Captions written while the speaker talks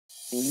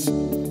Okay,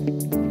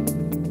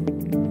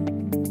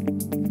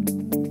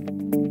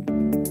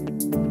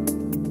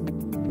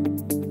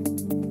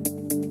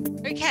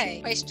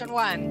 question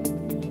one.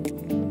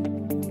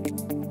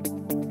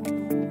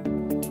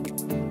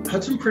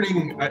 Hudson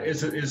Printing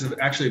is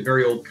actually a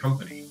very old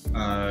company,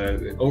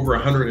 over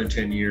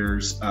 110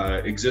 years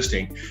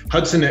existing.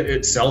 Hudson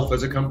itself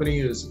as a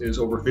company is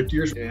over 50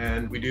 years,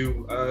 and we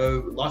do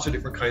lots of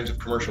different kinds of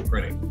commercial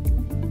printing.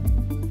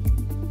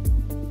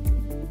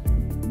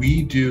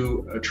 We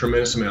do a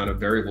tremendous amount of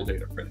variable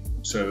data printing.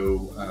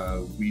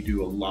 So we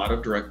do a lot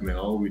of direct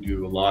mail, we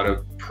do a lot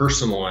of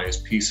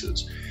personalized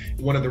pieces.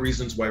 One of the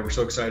reasons why we're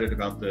so excited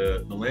about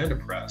the Landa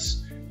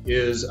press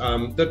is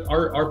that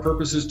our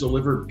purpose is to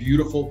deliver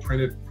beautiful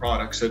printed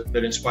products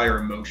that inspire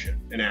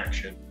emotion and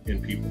action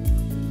in people.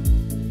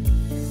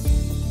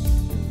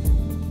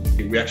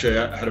 We actually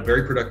had a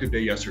very productive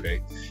day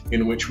yesterday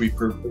in which we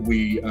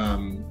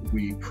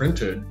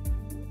printed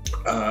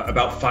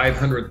about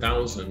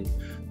 500,000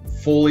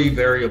 fully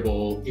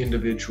variable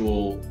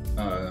individual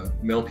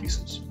mail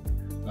pieces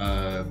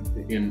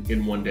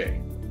in one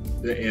day.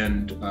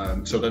 And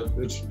so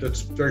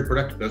that's very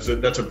productive.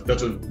 That's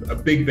a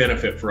big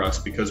benefit for us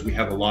because we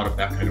have a lot of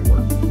that kind of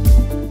work.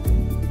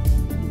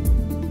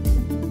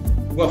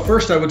 Well,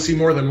 first I would see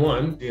more than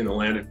one in the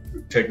Landa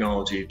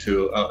technology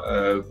to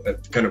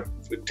kind of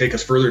take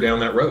us further down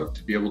that road,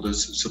 to be able to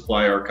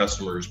supply our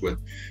customers with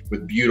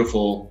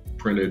beautiful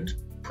printed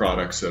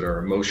products that are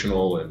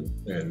emotional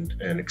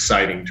and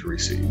exciting to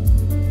receive.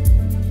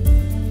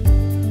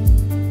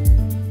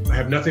 I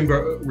have nothing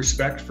but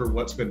respect for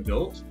what's been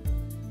built.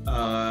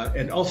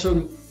 And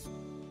also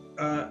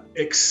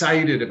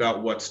excited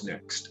about what's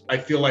next. I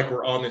feel like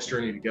we're on this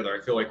journey together.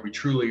 I feel like we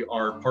truly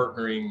are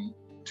partnering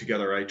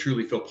together. I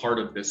truly feel part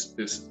of this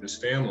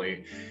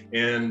family,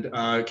 and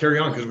carry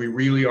on, because we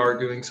really are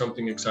doing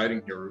something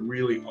exciting here. We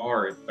really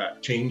are, in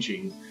fact,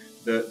 changing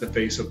the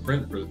face of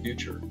print for the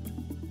future,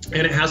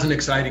 and it has an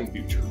exciting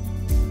future.